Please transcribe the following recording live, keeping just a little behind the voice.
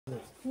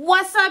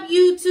What's up,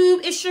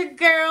 YouTube? It's your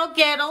girl,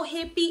 Ghetto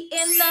Hippie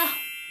in the...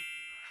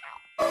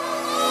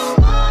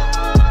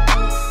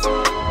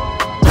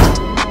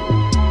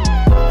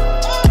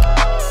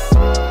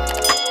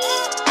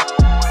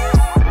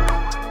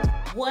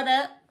 What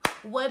up?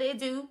 What it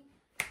do?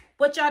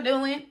 What y'all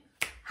doing?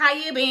 How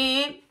you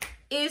been?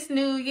 It's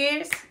New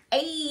Year's.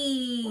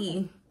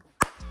 Hey,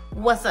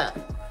 what's up?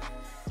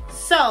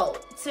 So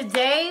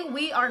today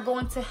we are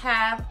going to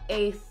have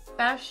a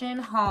fashion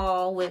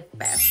haul with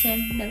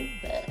Fashion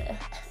Nova.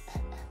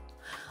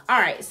 All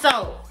right,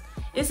 so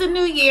it's a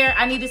new year.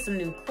 I needed some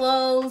new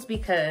clothes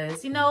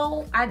because, you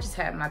know, I just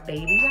had my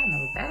baby. I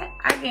know that.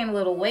 I gained a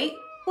little weight.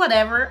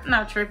 Whatever,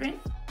 not tripping.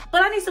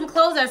 But I need some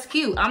clothes that's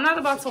cute. I'm not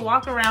about to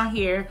walk around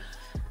here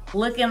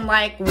looking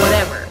like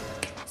whatever.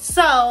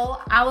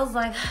 So I was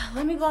like,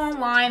 let me go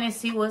online and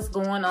see what's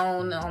going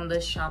on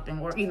the shopping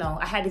work. You know,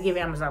 I had to give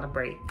Amazon a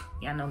break.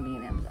 Y'all know me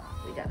and Amazon.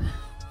 We gotta.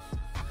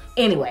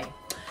 Anyway,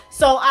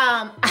 so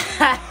I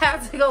had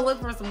to go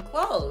look for some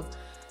clothes.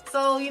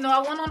 So, you know, I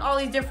went on all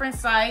these different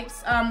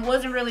sites.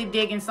 Wasn't really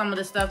digging some of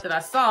the stuff that I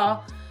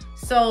saw.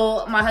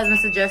 So my husband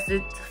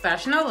suggested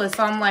Fashion Nova.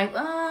 So I'm like,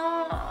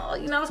 oh,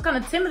 you know, I was kind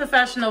of timid to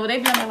Fashion Nova. They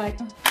be on there like,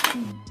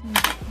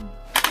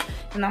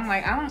 and I'm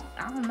like, I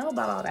don't know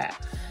about all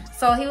that.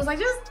 So he was like,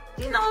 just,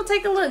 you know,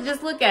 take a look,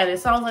 just look at it.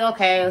 So I was like,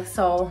 okay.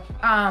 So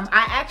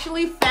I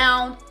actually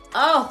found,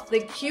 oh, the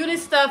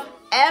cutest stuff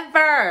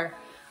ever.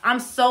 I'm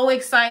so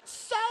excited.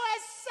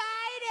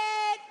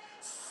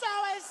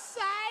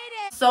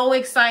 So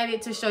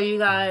excited to show you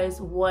guys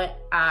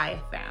what I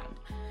found.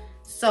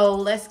 So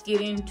let's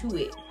get into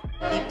it.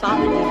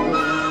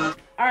 All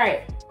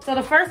right, so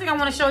the first thing I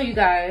want to show you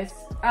guys,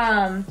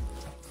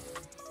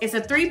 it's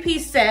a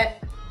 3-piece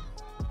set.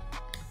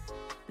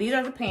 These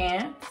are the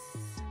pants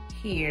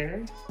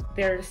here.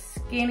 They're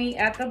skinny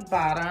at the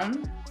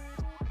bottom.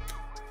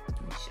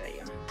 Let me show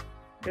you.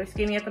 They're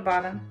skinny at the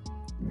bottom.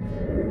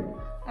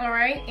 All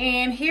right,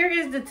 and here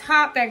is the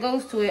top that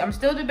goes to it. I'm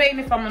still debating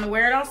if I'm gonna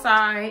wear it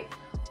outside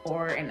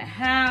or in the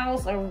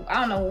house, or I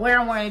don't know where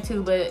I'm wearing it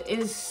to, but it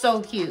is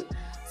so cute.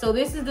 So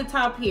this is the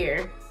top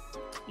here.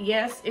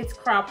 Yes, it's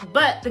cropped,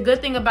 but the good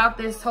thing about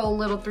this whole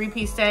little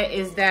 3-piece set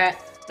is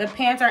that the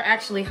pants are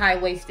actually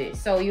high-waisted.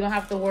 So you don't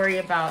have to worry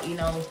about, you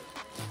know,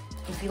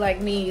 if you like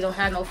me, you don't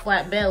have no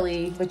flat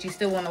belly, but you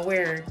still want to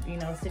wear, you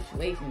know,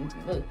 situations,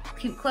 look,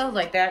 cute clothes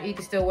like that, you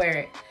can still wear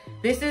it.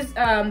 This is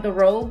the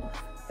robe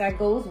that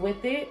goes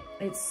with it.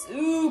 It's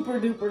super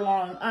duper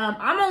long.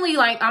 I'm only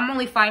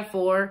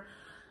 5'4".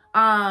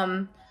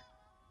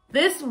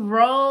 This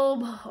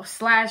robe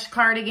slash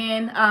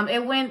cardigan,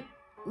 it went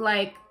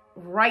like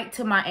right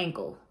to my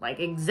ankle, like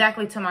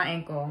exactly to my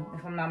ankle,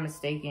 if I'm not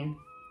mistaken.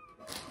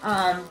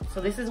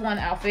 So this is one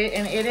outfit,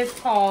 and it is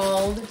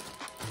called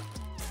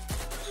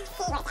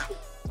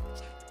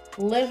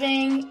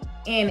Living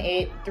in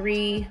It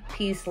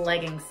 3-piece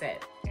legging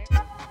set.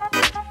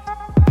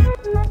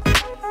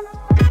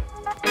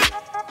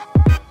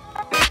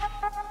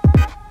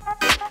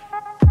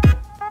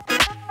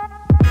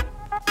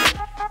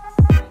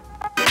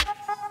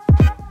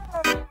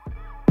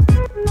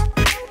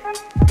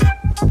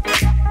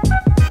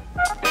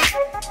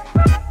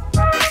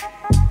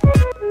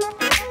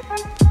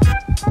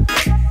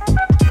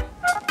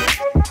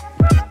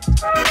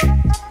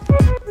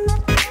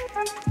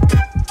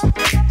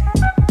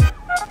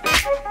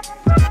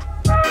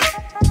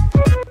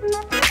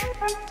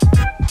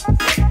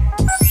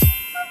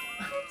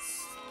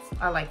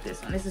 I like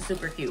this one. This is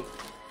super cute.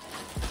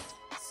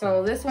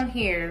 So this one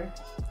here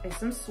is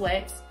some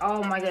sweats.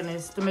 Oh my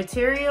goodness. The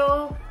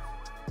material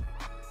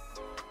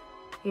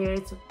here,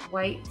 it's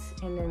white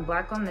and then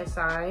black on this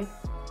side.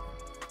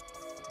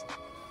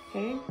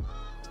 Okay.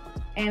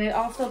 And it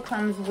also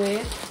comes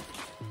with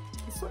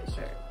a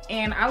sweatshirt.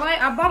 And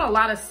I bought a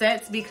lot of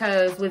sets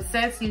because with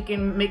sets you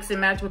can mix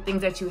and match with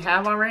things that you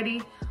have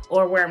already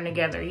or wear them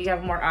together. You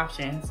have more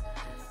options.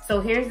 So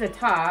here's the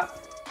top.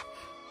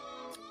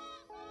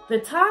 The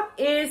top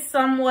is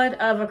somewhat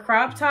of a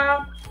crop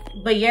top,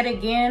 but yet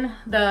again,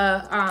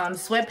 the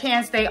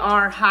sweatpants, they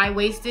are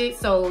high-waisted,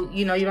 so,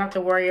 you know, you don't have to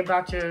worry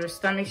about your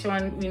stomach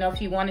showing. You know,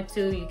 if you wanted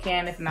to, you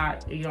can. If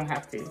not, you don't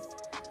have to.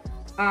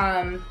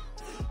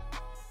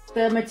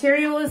 The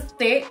material is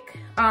thick,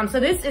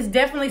 so this is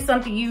definitely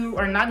something you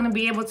are not going to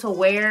be able to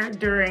wear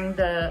during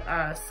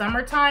the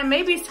summertime.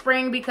 Maybe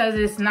spring because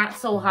it's not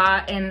so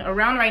hot, and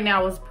around right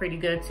now is pretty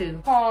good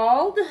too.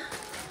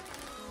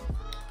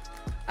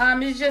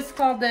 It's just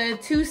called the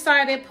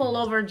 2-sided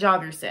pullover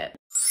jogger set.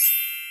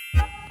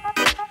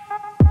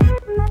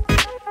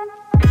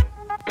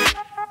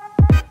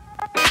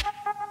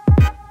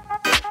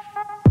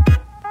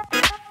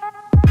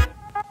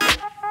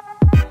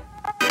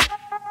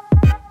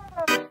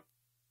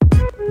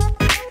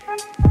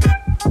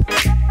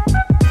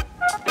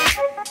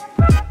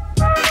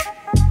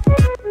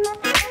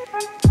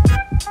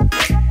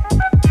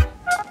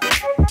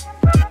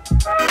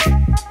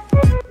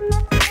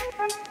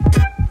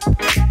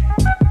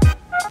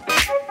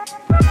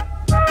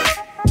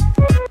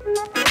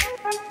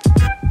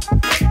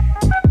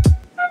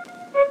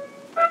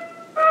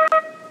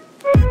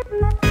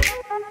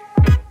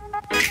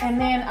 And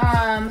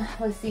then,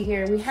 let's see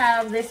here. We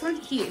have this one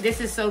here.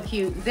 This is so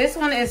cute. This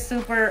one is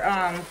super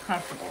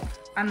comfortable.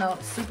 I know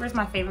super is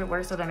my favorite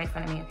word, so don't make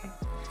fun of me, okay?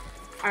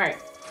 All right,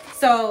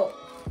 so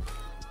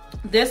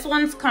this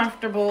one's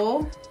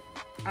comfortable.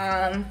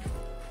 Let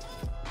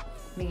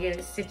me get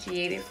it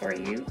situated for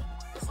you.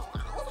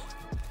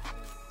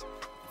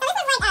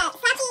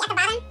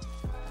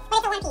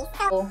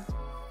 So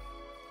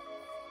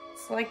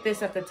it's like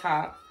this at the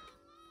top.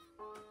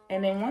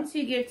 And then once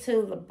you get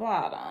to the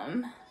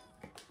bottom,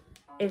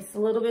 it's a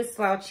little bit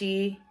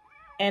slouchy,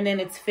 and then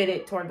it's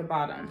fitted toward the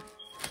bottom.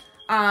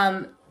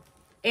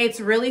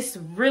 It's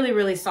really,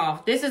 really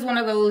soft. This is one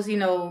of those, you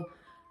know,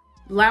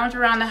 lounge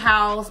around the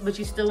house, but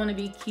you still want to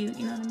be cute,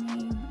 you know what I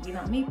mean? You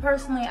know, me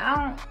personally,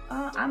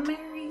 I'm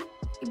married.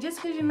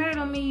 Just because you're married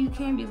don't mean you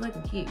can't be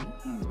looking cute. You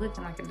can't be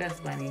looking like a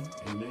dust bunny.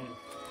 Amen.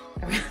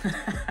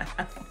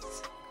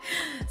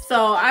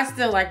 So I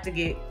still like to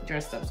get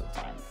dressed up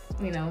sometimes,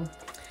 you know.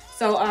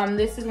 So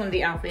this is one of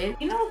the outfits.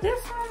 You know,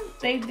 this one,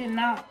 they did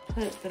not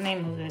put the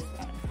name of this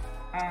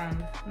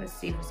one. Let's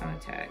see if it's on the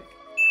tag.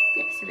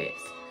 Yes, it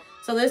is.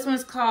 So this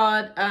one's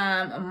called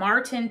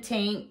Martin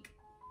Tank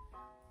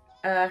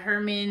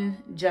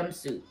Herman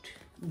Jumpsuit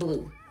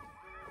Blue.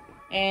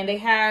 And they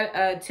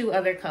had 2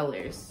 other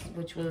colors,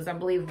 which was, I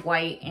believe,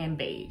 white and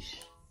beige.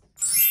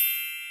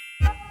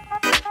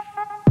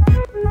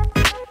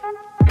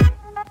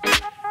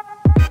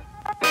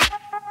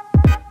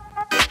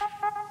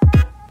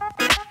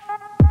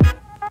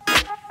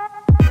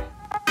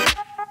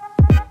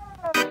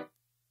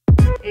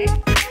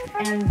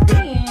 And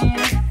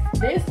then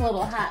this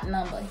little hot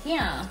number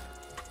here,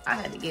 I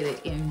had to get it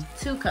in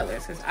 2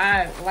 colors because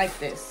I like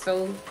this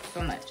so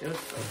much. It was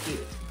so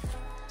cute.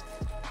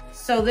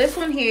 So this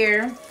one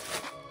here,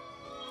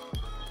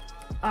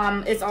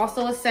 it's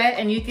also a set,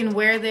 and you can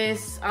wear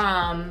this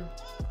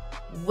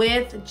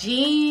with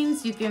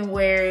jeans. You can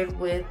wear it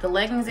with the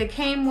leggings it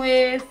came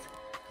with,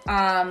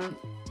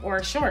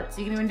 or shorts.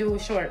 You can even do it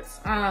with shorts.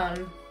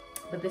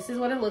 But this is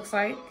what it looks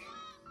like.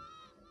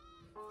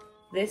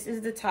 This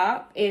is the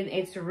top.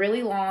 It's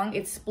really long.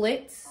 It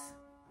splits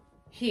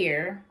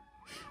here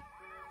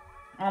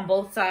on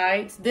both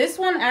sides. This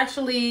one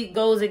actually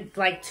goes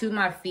like to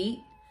my feet.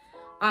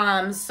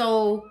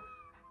 So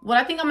what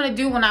I think I'm gonna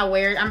do when I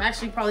wear it, I'm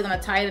actually probably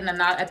gonna tie it in a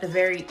knot at the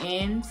very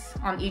ends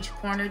on each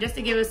corner, just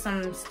to give it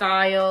some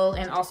style,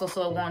 and also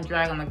so it won't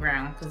drag on the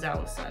ground, because that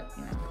would suck,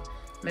 you know,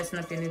 messing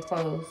up your new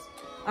clothes.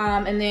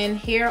 And then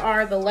here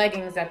are the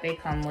leggings that they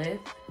come with.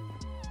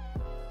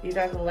 These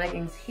are the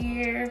leggings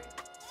here.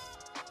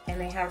 And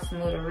they have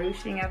some little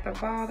ruching at the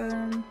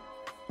bottom.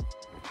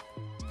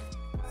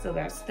 So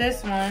that's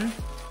this one.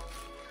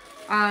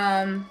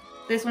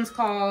 This one's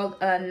called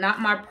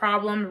Not My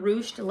Problem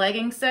Ruched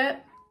Legging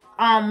Set.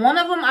 One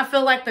of them, I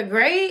feel like the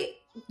gray,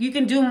 you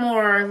can do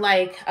more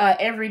like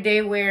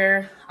everyday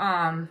wear,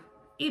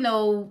 you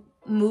know,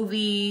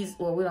 movies.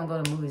 Well, we don't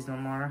go to movies no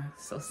more.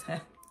 So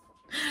sad.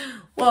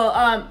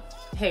 Well,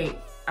 hey,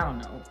 I don't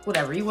know,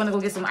 whatever. You want to go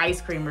get some ice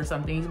cream or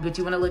something, but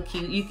you want to look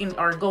cute, you can,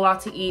 or go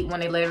out to eat when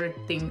they let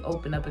everything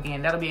open up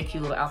again. That'll be a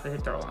cute little outfit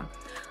to throw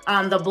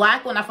on. The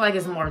black one, I feel like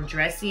is more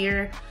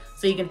dressier,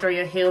 so you can throw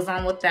your heels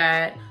on with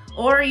that.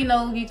 Or, you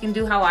know, you can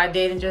do how I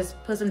did and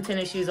just put some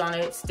tennis shoes on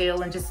it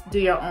still and just do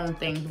your own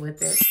thing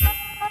with it.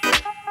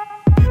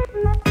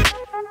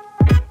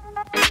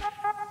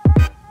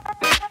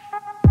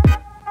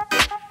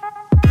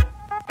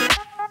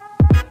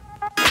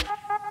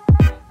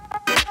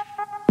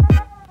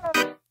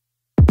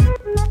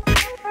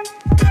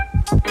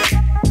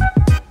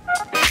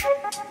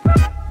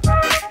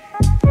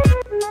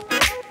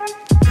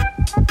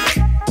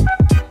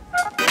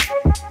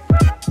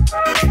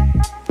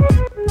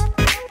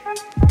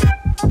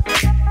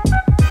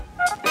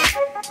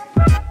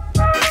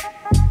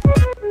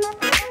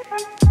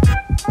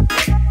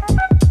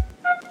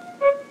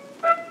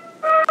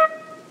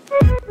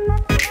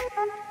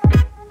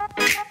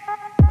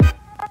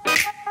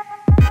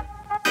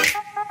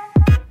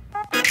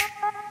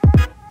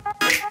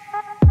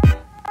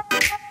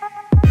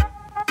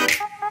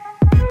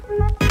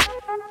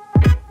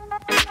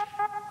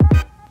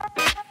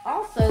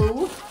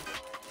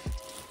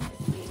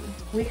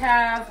 We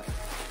have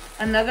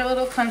another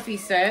little comfy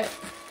set.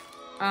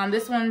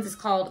 This one's is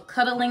called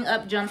Cuddling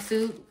Up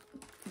Jumpsuit,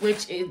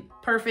 which is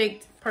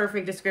perfect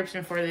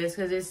description for this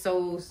because it's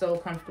so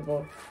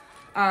comfortable.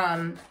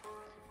 I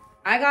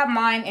got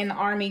mine in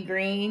army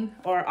green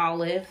or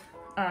olive,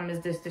 is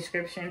this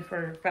description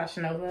for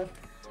Fashion Nova.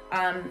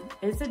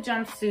 It's a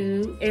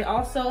jumpsuit. It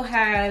also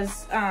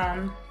has,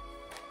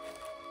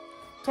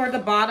 toward the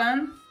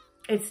bottom,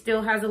 it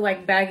still has a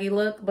like baggy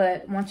look,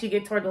 but once you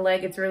get toward the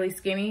leg, it's really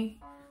skinny.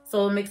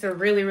 So it makes a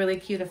really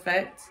cute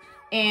effect.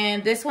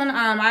 And this one,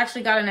 I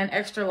actually got in an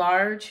extra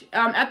large.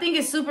 I think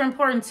it's super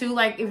important too,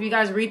 like if you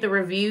guys read the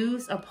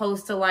reviews,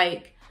 opposed to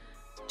like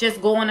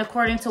just going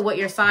according to what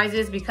your size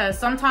is, because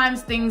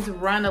sometimes things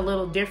run a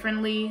little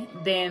differently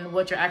than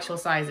what your actual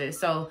size is.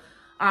 So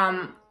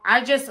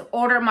I just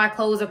ordered my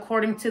clothes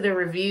according to the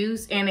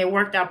reviews, and it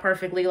worked out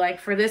perfectly. Like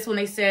for this one,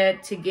 they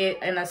said to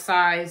get in a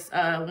size,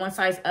 one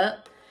size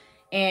up,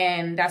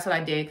 and that's what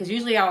I did. Because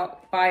usually I'll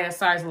buy a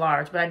size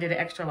large, but I did an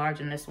extra large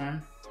in this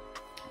one.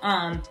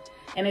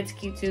 And it's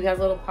cute too. It has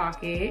little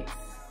pockets.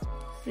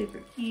 Super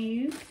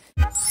cute.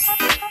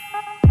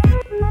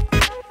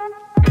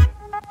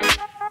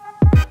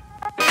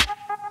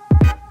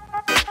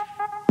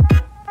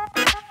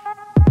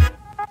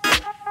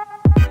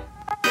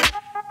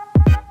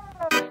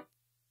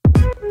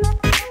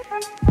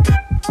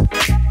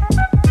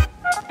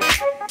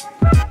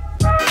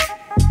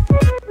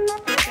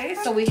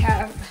 So we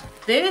have,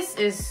 this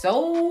is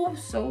so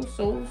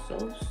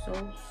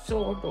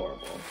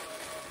adorable.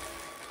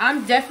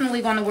 I'm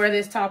definitely going to wear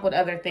this top with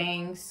other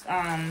things.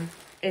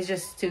 It's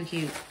just too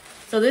cute.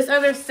 So this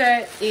other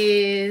set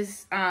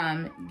is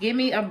Give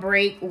Me a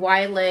Break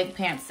wide leg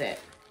pant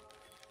set.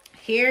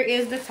 Here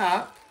is the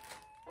top.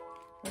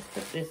 Let's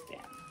put this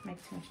down.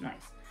 Makes too much noise.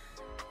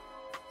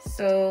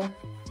 So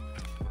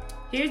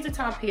here's the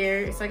top here.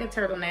 It's like a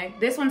turtleneck.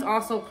 This one's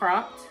also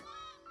cropped.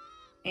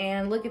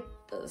 And look at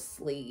the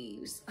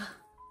sleeves.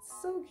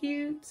 So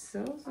cute.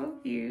 So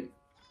cute.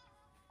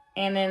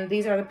 And then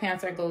these are the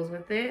pants that goes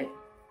with it.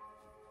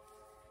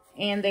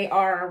 And they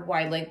are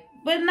wide leg,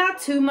 but not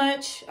too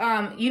much.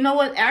 You know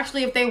what?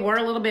 Actually, if they were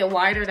a little bit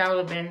wider, that would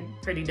have been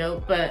pretty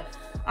dope. But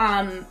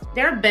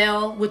they're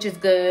bell, which is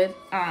good,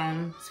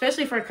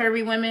 especially for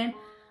curvy women.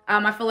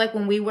 I feel like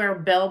when we wear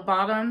bell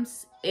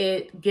bottoms,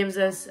 it gives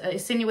us,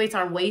 insinuates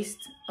our waist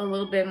a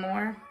little bit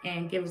more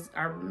and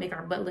make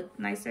our butt look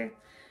nicer.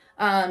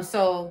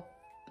 So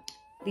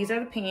these are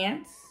the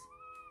pants,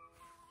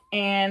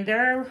 and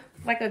they're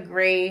like a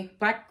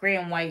black, gray,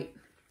 and white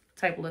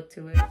type look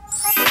to it.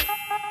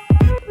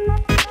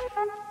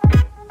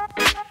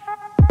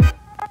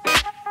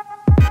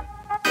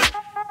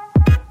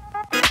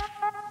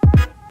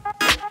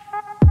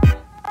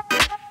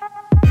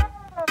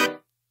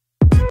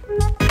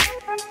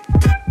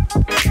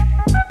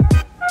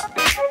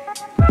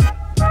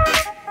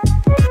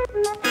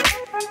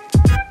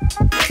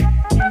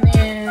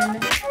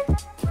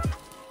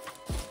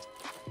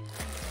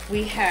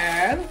 We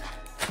have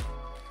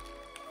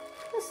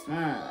this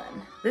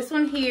one. This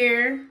one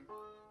here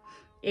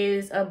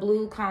is a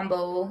blue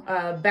combo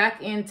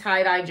back in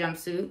tie-dye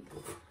jumpsuit.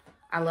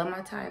 I love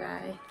my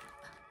tie-dye,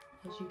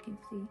 as you can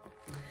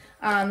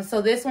see.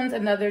 So this one's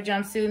another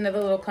jumpsuit,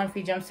 another little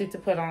comfy jumpsuit to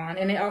put on.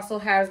 And it also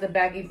has the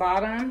baggy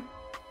bottom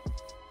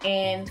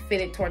and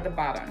fitted toward the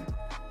bottom.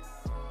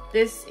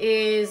 This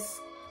is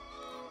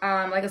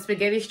like a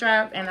spaghetti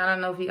strap, and I don't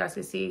know if you guys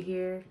can see it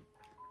here.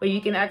 But you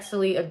can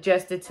actually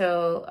adjust it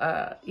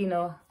to, you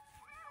know,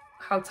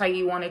 how tight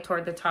you want it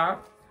toward the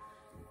top.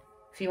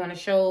 If you want to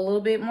show a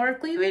little bit more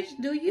cleavage,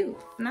 do you.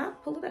 If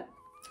not, pull it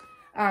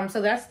up.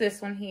 So that's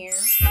this one here.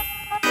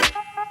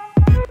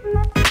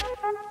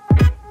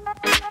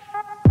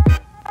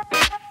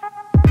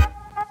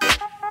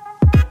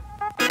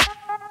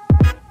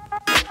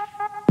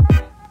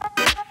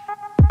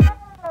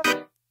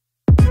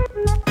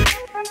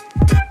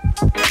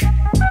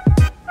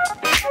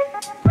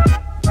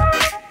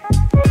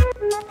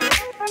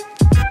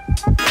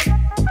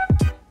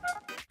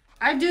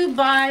 I do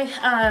buy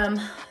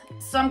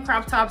some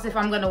crop tops if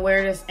I'm going to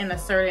wear this in a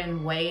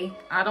certain way.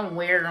 I don't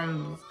wear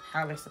them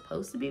how they're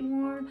supposed to be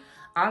worn.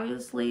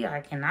 Obviously, I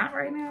cannot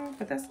right now,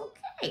 but that's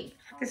okay.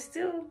 I can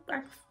still,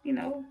 you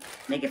know,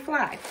 make it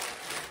fly.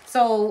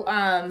 So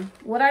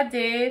what I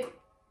did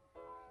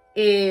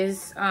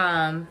is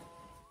I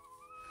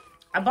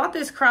bought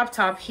this crop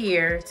top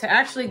here to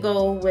actually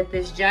go with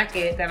this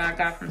jacket that I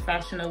got from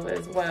Fashion Nova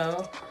as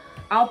well.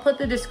 I'll put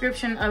the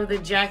description of the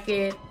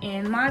jacket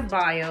in my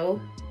bio.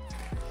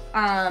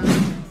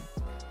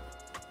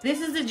 This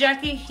is the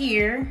jacket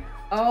here.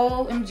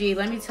 OMG,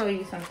 let me tell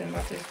you something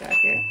about this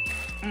jacket.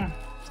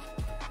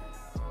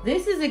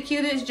 This is the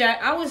cutest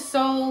jacket. I was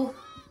so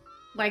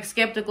like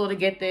skeptical to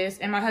get this,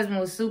 and my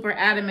husband was super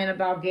adamant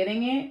about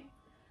getting it.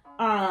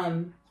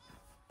 I'm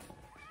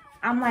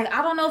like,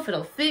 I don't know if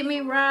it'll fit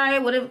me right,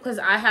 whatever, because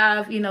I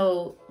have, you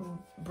know,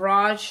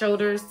 broad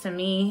shoulders to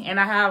me, and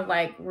I have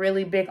like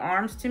really big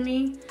arms to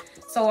me.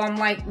 So I'm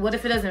like, what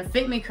if it doesn't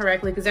fit me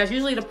correctly? Because that's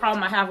usually the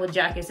problem I have with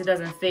jackets. It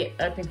doesn't fit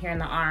up in here in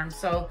the arms.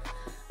 So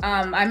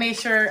I made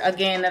sure,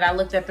 again, that I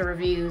looked at the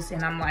reviews,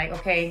 and I'm like,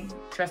 okay,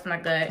 trust my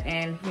gut.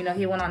 And, you know,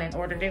 he went on and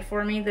ordered it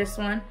for me, this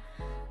one.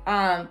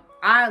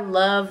 I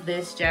love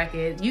this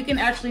jacket. You can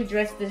actually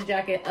dress this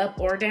jacket up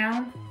or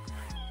down.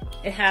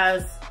 It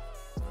has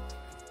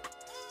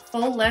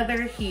faux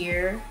leather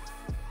here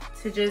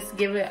to just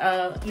give it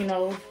a, you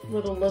know,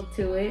 little look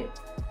to it.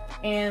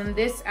 And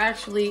this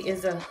actually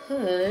is a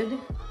hood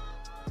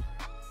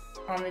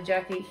on the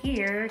jacket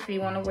here if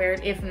you want to wear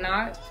it. If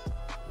not,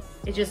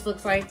 it just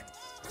looks like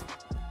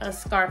a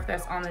scarf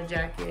that's on the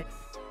jacket.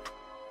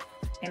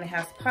 And it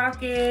has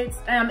pockets.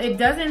 It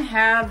doesn't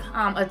have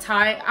a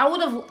tie. That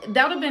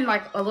would have been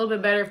like a little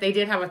bit better if they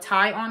did have a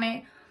tie on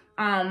it.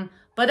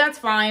 But that's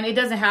fine. It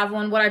doesn't have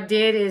one. What I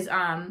did is,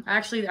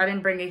 actually, I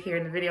didn't bring it here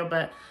in the video,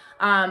 but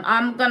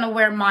I'm gonna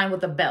wear mine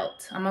with a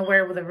belt. I'm gonna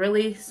wear it with a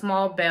really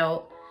small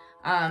belt.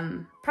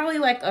 Probably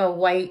like a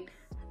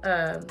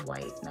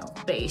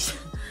beige.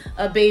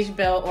 A beige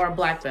belt or a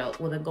black belt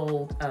with a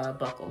gold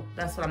buckle.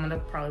 That's what I'm gonna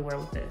probably wear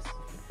with this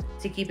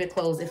to keep it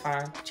closed if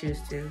I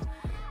choose to.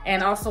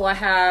 And also I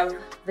have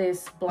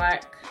this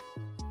black,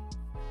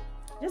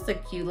 just a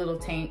cute little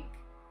tank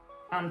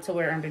to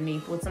wear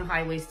underneath with some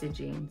high-waisted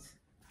jeans.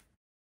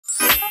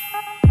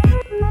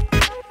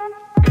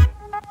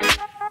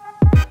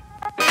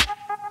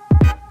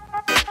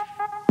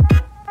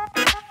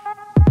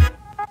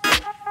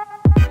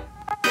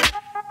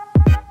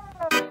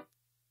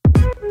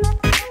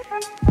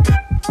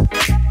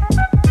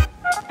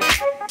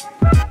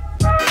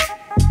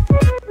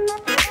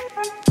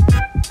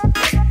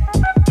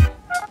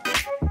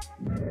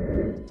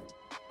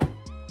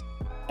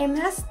 And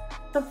that's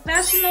the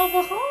Fashion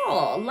Nova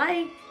haul.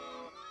 Like,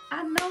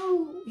 I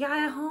know y'all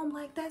at home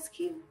like, that's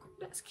cute,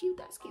 that's cute,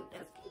 that's cute,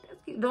 that's cute,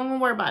 that's cute. Don't even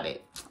worry about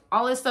it.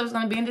 All this stuff is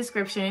gonna be in the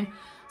description.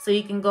 So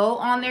you can go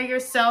on there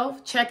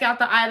yourself, check out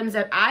the items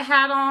that I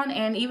had on,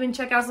 and even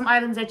check out some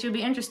items that you'll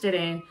be interested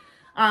in.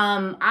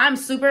 I'm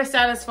super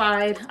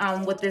satisfied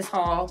with this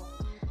haul.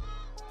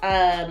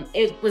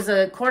 It was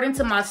according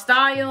to my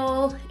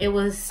style. It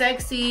was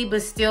sexy,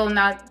 but still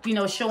not, you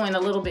know, showing a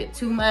little bit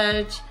too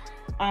much.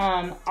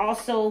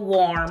 Also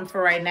warm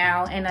for right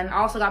now, and then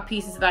also got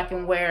pieces that I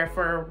can wear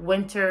for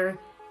winter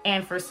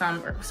and for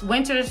summer,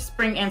 winter,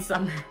 spring, and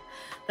summer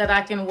that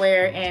I can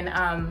wear, and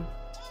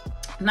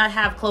not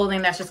have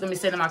clothing that's just gonna be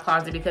sitting in my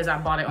closet because I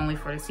bought it only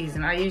for the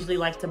season. I usually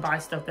like to buy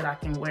stuff that I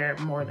can wear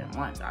more than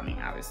once. I mean,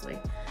 obviously.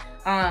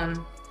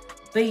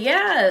 But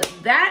yeah,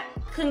 that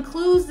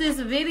concludes this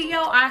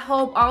video. I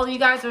hope all of you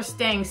guys are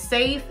staying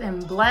safe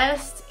and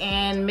blessed,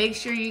 and make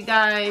sure you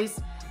guys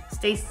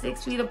stay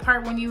 6 feet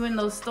apart when you're in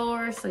those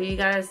stores so you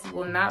guys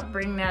will not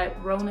bring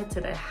that Rona to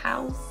the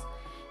house.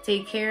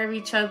 Take care of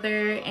each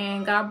other,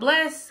 and God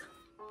bless.